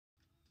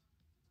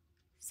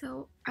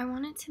So I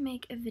wanted to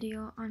make a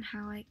video on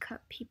how I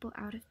cut people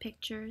out of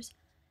pictures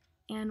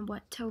and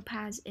what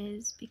topaz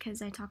is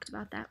because I talked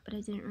about that but I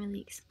didn't really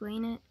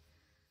explain it.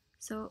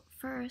 So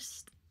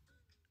first,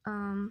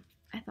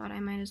 I thought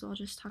I might as well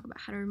just talk about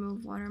how to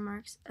remove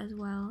watermarks as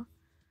well.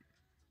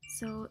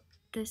 So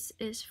this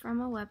is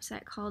from a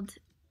website called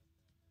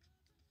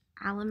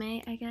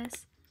Alame, I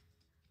guess.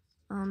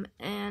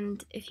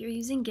 And if you're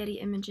using Getty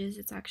Images,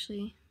 it's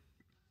actually,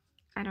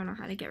 I don't know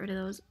how to get rid of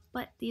those,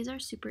 but these are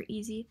super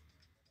easy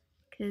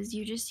because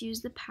you just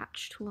use the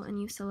patch tool and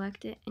you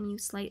select it and you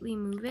slightly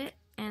move it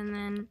and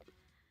then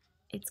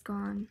it's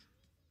gone.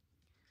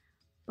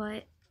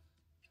 But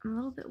I'm a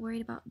little bit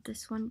worried about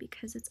this one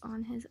because it's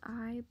on his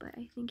eye, but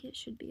I think it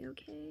should be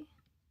okay.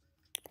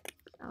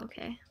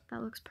 Okay,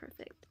 that looks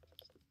perfect.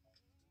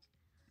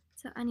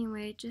 So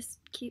anyway, just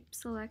keep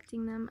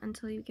selecting them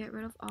until you get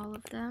rid of all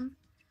of them.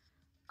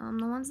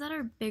 The ones that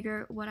are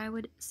bigger, what I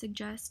would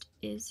suggest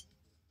is,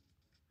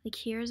 like,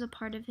 here's a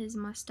part of his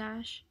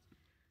mustache,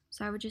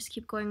 so I would just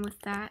keep going with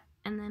that,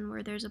 and then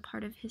where there's a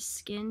part of his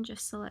skin,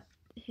 just select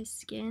his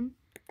skin,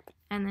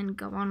 and then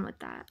go on with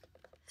that.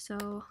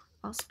 So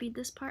I'll speed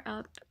this part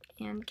up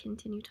and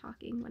continue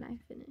talking when I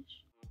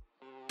finish.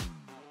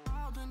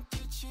 I've been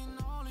ditching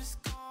all is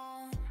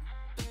gone,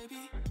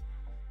 baby.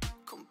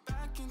 Come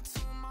back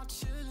into my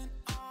chilling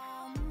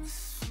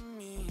arms for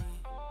me.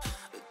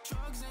 The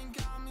drugs ain't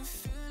got me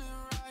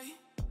feeling right.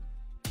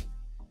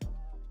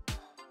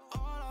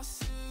 All I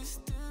see is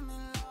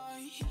dimming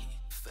light,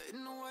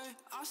 fading away.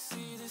 I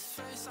see this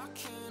face I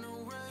can't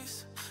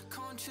erase.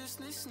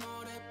 Consciousness,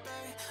 know that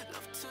bay.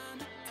 Love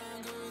turned to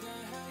anger,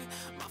 that hate.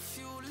 My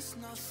fuel is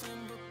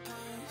nothing but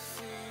pain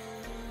for you.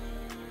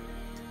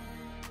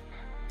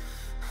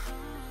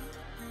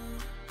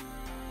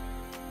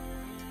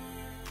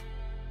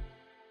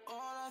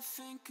 All I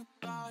think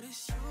about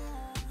is you.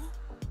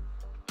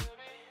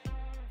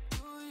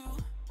 You,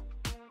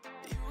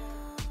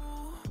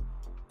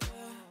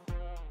 yeah.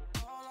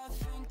 All I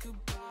think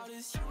about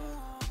is you.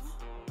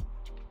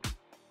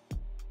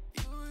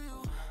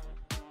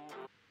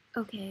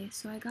 Okay,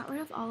 so I got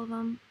rid of all of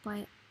them,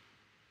 but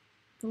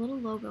the little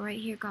logo right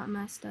here got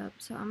messed up,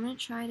 so I'm going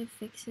to try to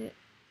fix it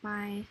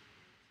by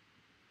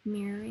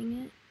mirroring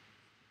it.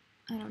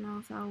 I don't know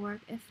if that'll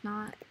work. If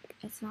not,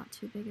 it's not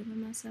too big of a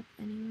mess up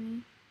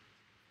anyway.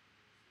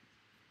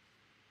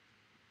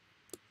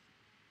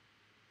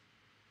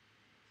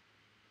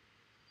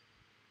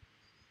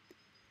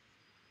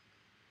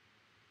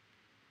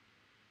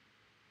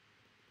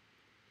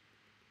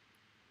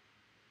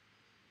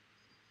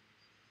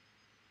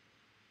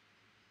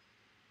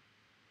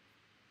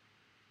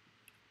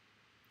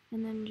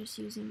 And then just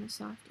using a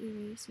soft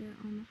eraser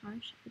on the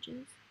harsh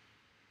edges.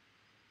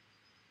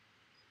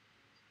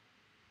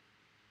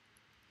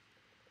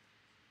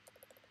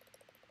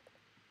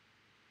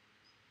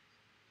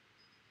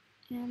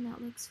 And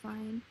that looks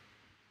fine.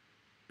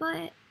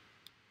 But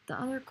the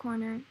other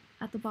corner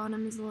at the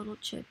bottom is a little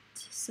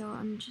chipped, so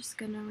I'm just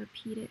gonna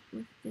repeat it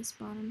with this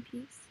bottom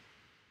piece.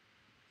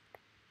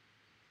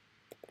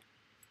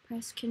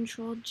 Press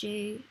Ctrl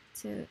J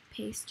to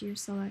paste your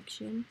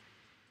selection,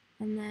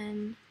 and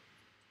then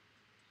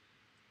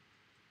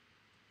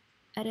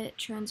edit,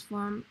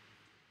 transform,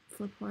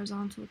 flip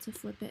horizontal to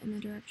flip it in the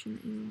direction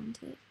that you want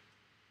it.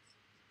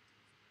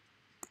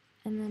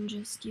 And then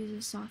just use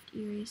a soft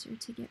eraser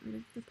to get rid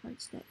of the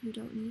parts that you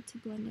don't need to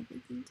blend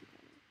everything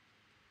together.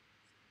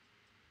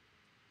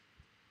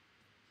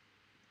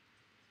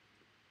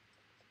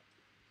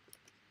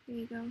 There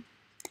you go.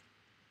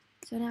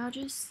 So now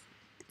just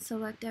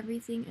select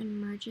everything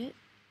and merge it.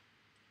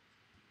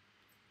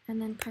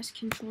 And then press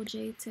Ctrl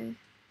J to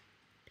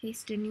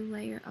paste a new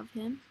layer of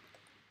him.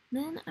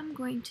 Then I'm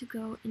going to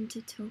go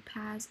into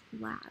Topaz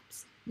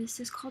Labs. This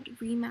is called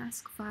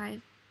Remask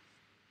 5,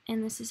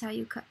 and this is how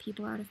you cut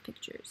people out of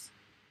pictures.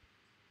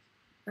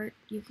 Or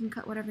you can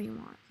cut whatever you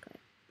want, but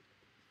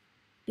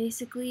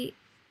basically,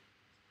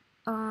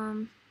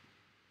 the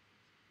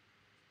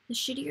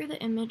shittier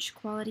the image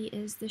quality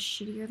is, the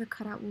shittier the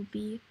cutout will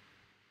be,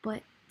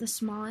 but the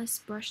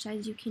smallest brush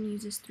size you can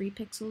use is 3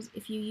 pixels.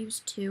 If you use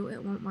 2,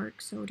 it won't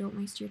work, so don't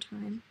waste your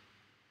time.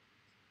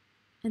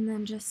 And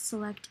then just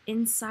select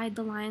inside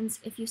the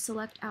lines. If you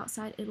select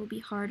outside, it'll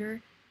be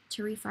harder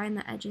to refine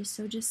the edges,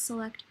 so just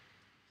select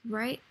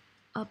right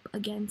up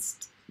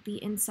against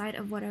the inside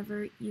of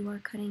whatever you are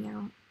cutting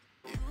out.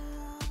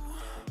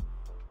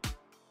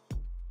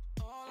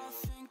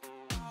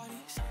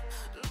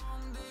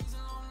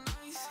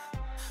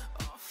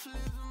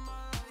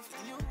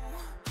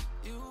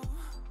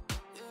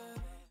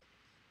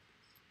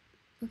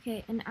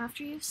 Okay, and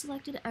after you've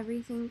selected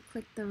everything,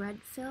 click the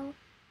red fill,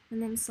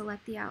 and then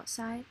select the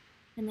outside,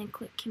 and then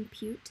click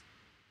compute.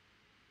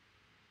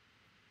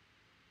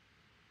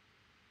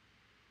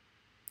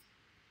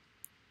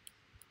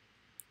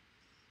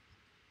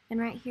 And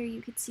right here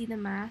you could see the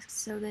masks,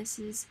 so this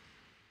is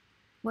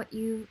what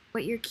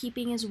you're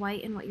keeping is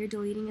white and what you're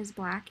deleting is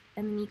black,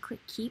 and then you click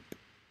keep,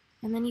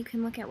 and then you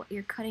can look at what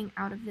you're cutting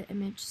out of the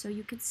image, so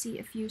you could see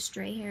a few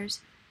stray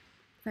hairs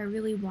if I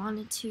really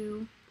wanted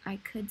to. I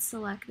could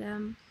select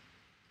them,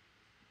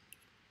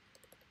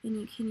 and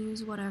you can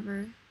use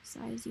whatever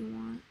size you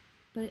want,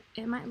 but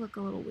it might look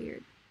a little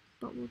weird,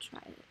 but we'll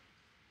try it.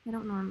 I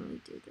don't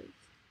normally do this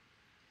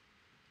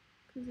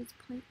because it's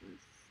pointless.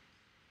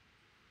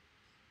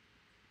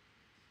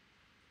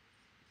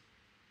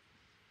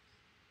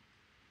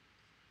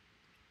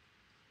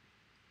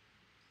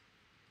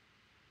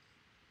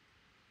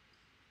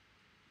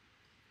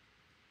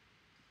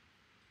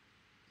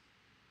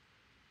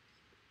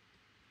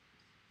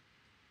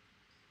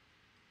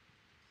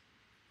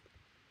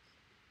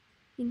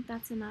 I think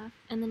that's enough,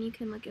 and then you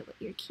can look at what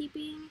you're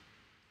keeping,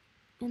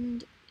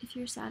 and if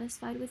you're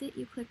satisfied with it,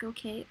 you click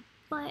OK,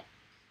 but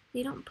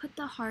they don't put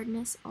the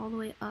hardness all the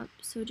way up,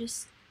 so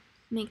just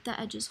make the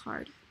edges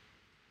hard,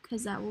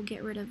 because that will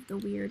get rid of the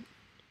weird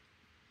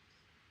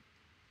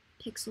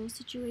pixel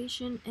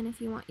situation. And if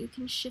you want, you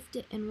can shift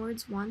it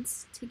inwards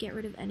once to get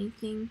rid of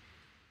anything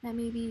that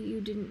maybe you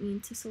didn't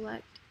mean to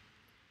select.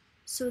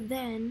 So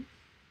then,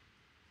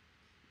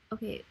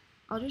 okay,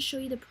 I'll just show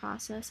you the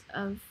process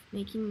of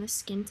making the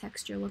skin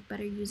texture look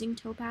better using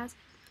Topaz.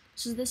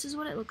 So this is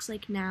what it looks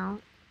like now.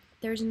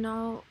 There's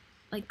no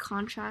like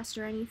contrast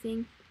or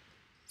anything.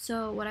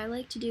 So what I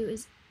like to do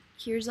is,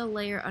 here's a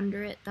layer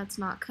under it that's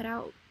not cut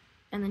out,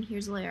 and then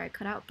here's a layer I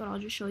cut out, but I'll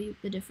just show you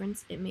the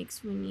difference it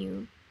makes when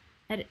you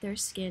edit their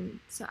skin.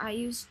 So I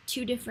use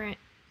 2 different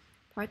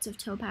parts of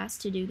Topaz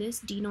to do this,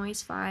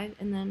 Denoise 5,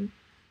 and then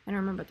I don't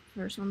remember what the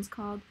first one's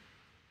called,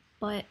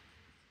 but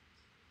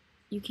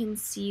you can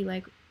see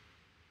like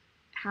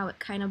how it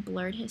kind of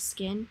blurred his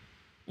skin,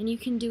 and you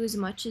can do as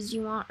much as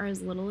you want or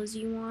as little as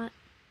you want.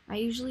 I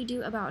usually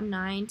do about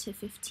 9 to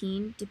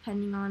 15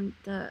 depending on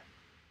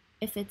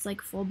if it's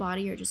like full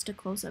body or just a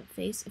close-up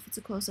face. If it's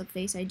a close-up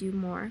face, I do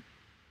more,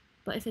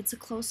 but if it's a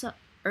close-up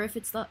or if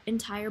it's the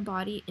entire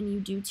body and you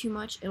do too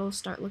much, it'll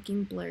start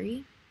looking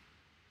blurry.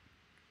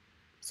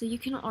 So you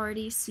can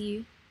already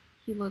see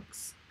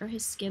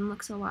his skin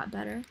looks a lot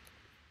better.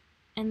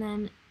 And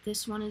then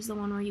this one is the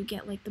one where you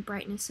get like the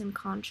brightness and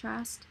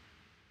contrast,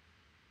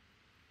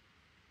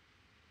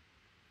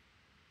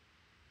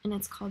 and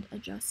it's called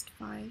Adjust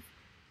 5.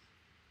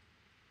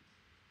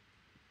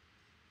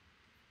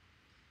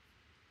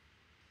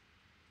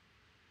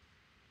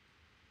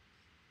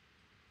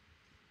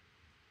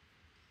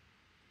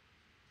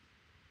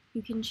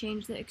 You can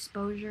change the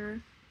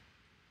exposure.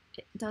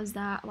 It does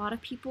that. A lot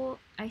of people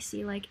I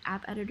see, like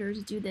app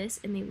editors, do this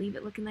and they leave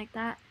it looking like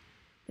that.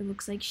 It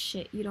looks like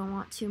shit. You don't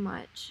want too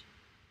much.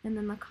 And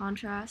then the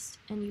contrast,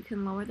 and you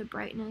can lower the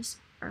brightness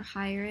or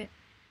higher it.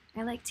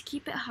 I like to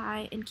keep it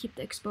high and keep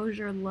the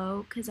exposure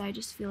low because I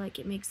just feel like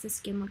it makes the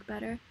skin look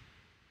better.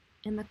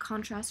 And the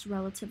contrast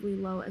relatively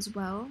low as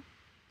well.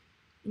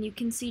 And you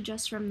can see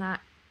just from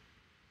that,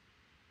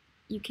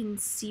 you can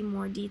see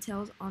more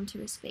details onto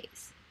his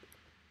face.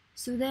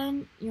 So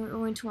then you're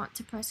going to want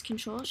to press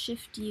Ctrl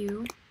Shift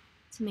U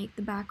to make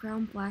the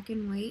background black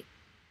and white.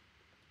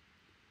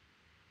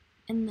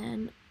 And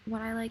then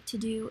what I like to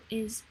do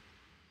is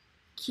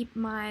keep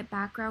my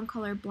background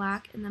color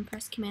black and then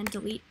press Command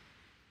Delete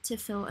to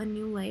fill a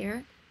new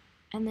layer,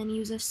 and then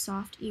use a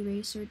soft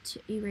eraser to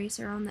erase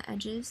around the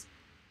edges,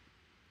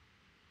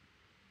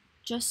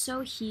 just so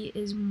he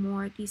is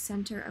more the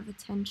center of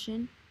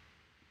attention.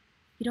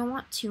 You don't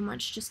want too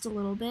much, just a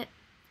little bit.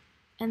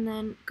 And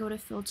then go to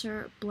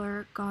Filter,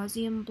 Blur,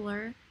 Gaussian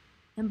Blur,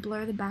 and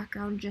blur the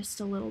background just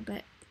a little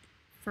bit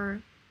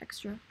for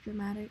extra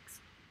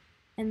dramatics.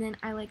 And then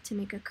I like to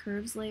make a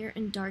curves layer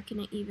and darken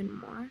it even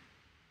more,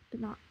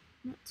 but not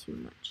too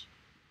much.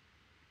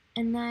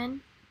 And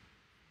then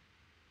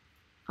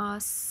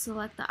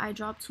select the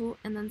eyedrop tool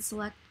and then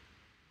select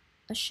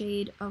a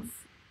shade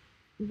of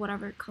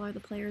whatever color the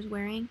player is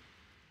wearing,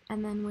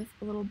 and then with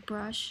a little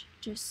brush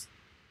just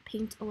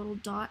paint a little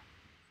dot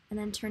and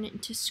then turn it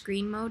into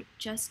screen mode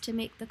just to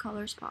make the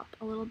colors pop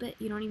a little bit.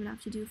 You don't even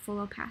have to do full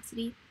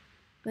opacity,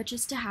 but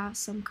just to have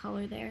some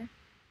color there.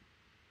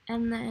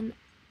 And then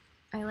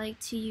I like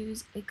to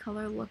use a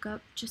color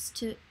lookup just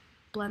to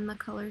blend the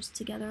colors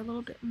together a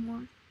little bit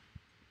more.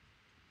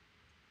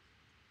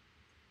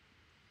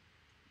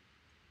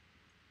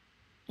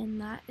 And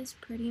that is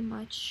pretty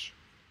much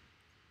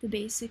the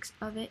basics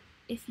of it.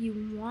 If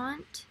you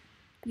want,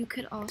 you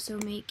could also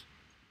make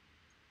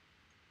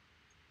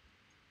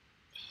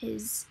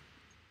his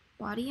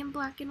body in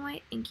black and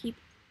white and keep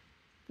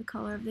the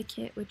color of the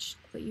kit, which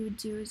what you would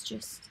do is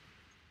just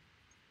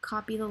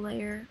copy the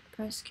layer,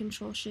 press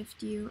Ctrl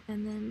Shift U,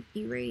 and then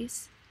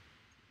erase.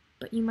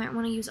 But you might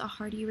want to use a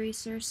hard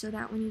eraser so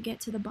that when you get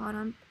to the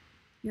bottom,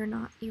 you're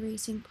not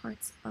erasing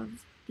parts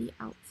of the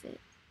outfit.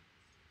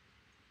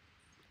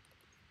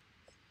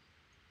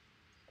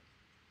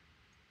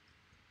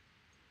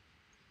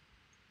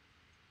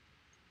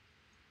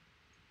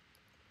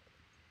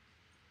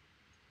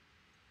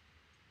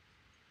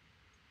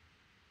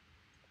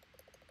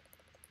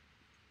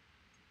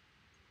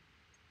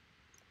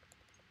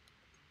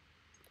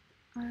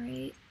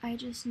 Alright, I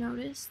just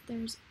noticed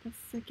there's a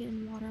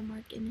freaking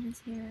watermark in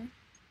his hair.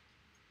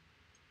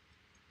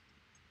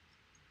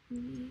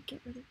 Let me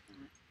get rid of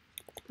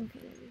that. Okay,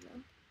 there we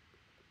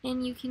go.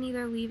 And you can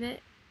either leave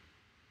it,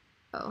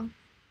 oh,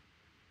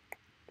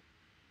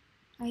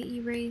 I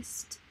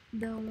erased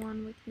the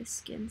one with his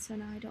skin, so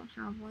now I don't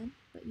have one,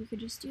 but you could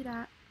just do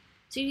that.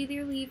 So you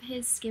either leave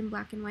his skin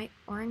black and white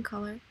or in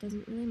color,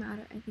 doesn't really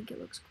matter. I think it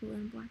looks cooler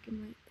in black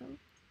and white though.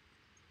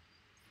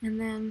 And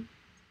then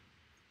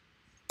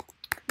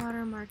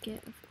watermark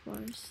it, of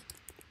course.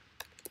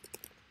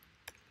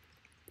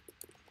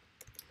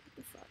 What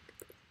the fuck?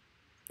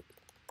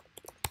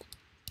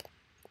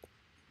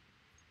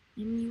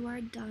 And you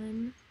are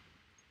done.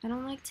 I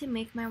don't like to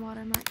make my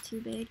watermark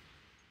too big,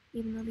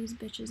 even though these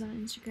bitches on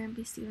Instagram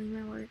be stealing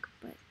my work,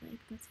 but like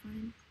that's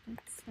fine.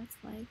 That's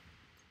life.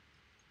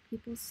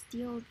 People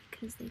steal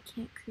because they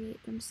can't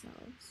create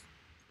themselves.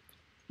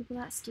 People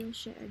that steal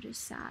shit are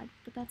just sad,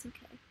 but that's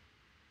okay.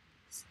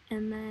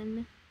 And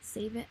then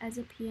save it as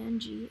a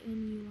PNG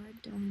and you are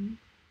done.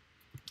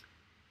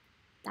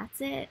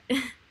 That's it.